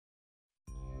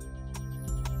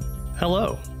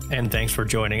Hello, and thanks for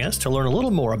joining us to learn a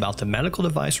little more about the medical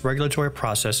device regulatory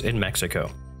process in Mexico.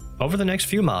 Over the next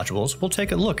few modules, we'll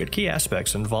take a look at key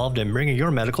aspects involved in bringing your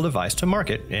medical device to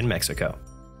market in Mexico.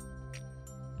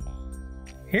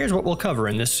 Here's what we'll cover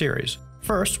in this series.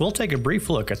 First, we'll take a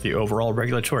brief look at the overall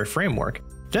regulatory framework,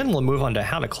 then we'll move on to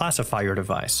how to classify your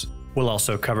device. We'll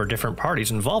also cover different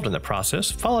parties involved in the process,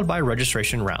 followed by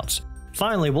registration routes.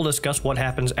 Finally, we'll discuss what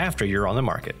happens after you're on the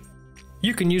market.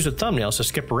 You can use the thumbnails to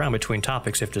skip around between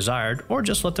topics if desired, or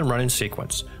just let them run in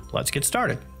sequence. Let's get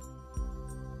started.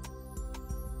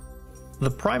 The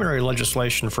primary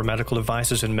legislation for medical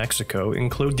devices in Mexico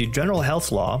include the General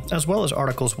Health Law, as well as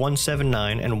Articles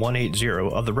 179 and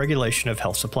 180 of the Regulation of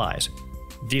Health Supplies.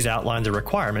 These outline the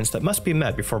requirements that must be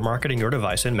met before marketing your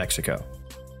device in Mexico.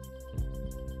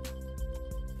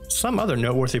 Some other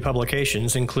noteworthy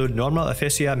publications include Norma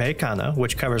Oficial Mexicana,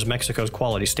 which covers Mexico's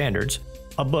quality standards,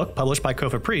 a book published by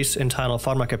COFEPRIS entitled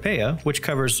Pharmacopeia, which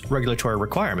covers regulatory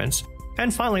requirements,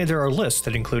 and finally there are lists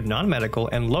that include non-medical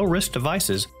and low-risk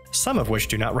devices, some of which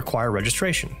do not require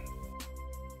registration.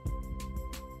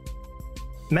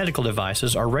 Medical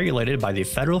devices are regulated by the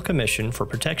Federal Commission for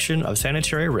Protection of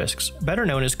Sanitary Risks, better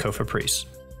known as COFEPRIS.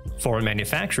 Foreign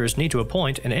manufacturers need to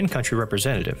appoint an in-country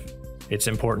representative. It's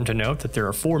important to note that there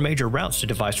are 4 major routes to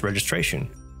device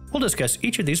registration. We'll discuss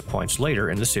each of these points later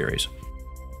in the series.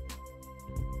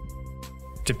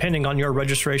 Depending on your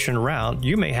registration route,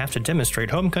 you may have to demonstrate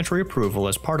home country approval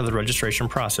as part of the registration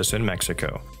process in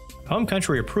Mexico. Home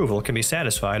country approval can be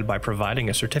satisfied by providing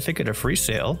a certificate of free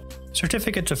sale,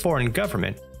 certificate to foreign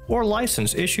government, or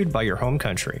license issued by your home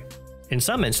country. In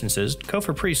some instances,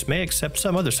 COFEPRIS may accept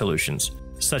some other solutions,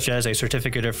 such as a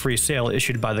certificate of free sale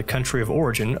issued by the country of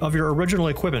origin of your original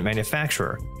equipment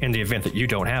manufacturer, in the event that you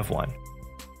don't have one.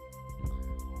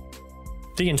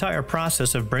 The entire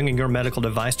process of bringing your medical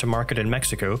device to market in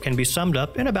Mexico can be summed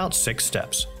up in about 6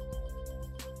 steps.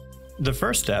 The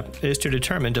first step is to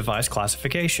determine device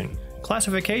classification.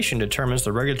 Classification determines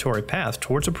the regulatory path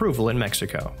towards approval in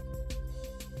Mexico.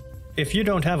 If you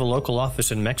don't have a local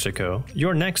office in Mexico,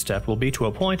 your next step will be to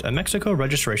appoint a Mexico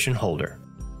registration holder.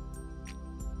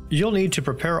 You'll need to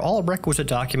prepare all requisite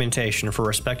documentation for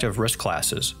respective risk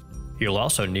classes. You'll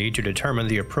also need to determine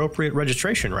the appropriate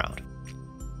registration route.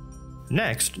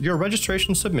 Next, your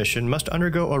registration submission must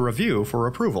undergo a review for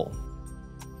approval.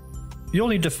 You'll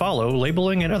need to follow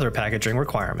labeling and other packaging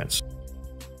requirements.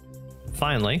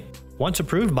 Finally, once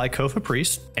approved by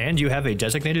COFEPRIS and you have a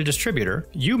designated distributor,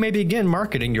 you may begin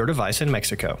marketing your device in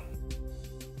Mexico.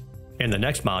 In the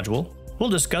next module, we'll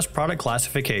discuss product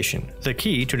classification, the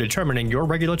key to determining your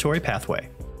regulatory pathway.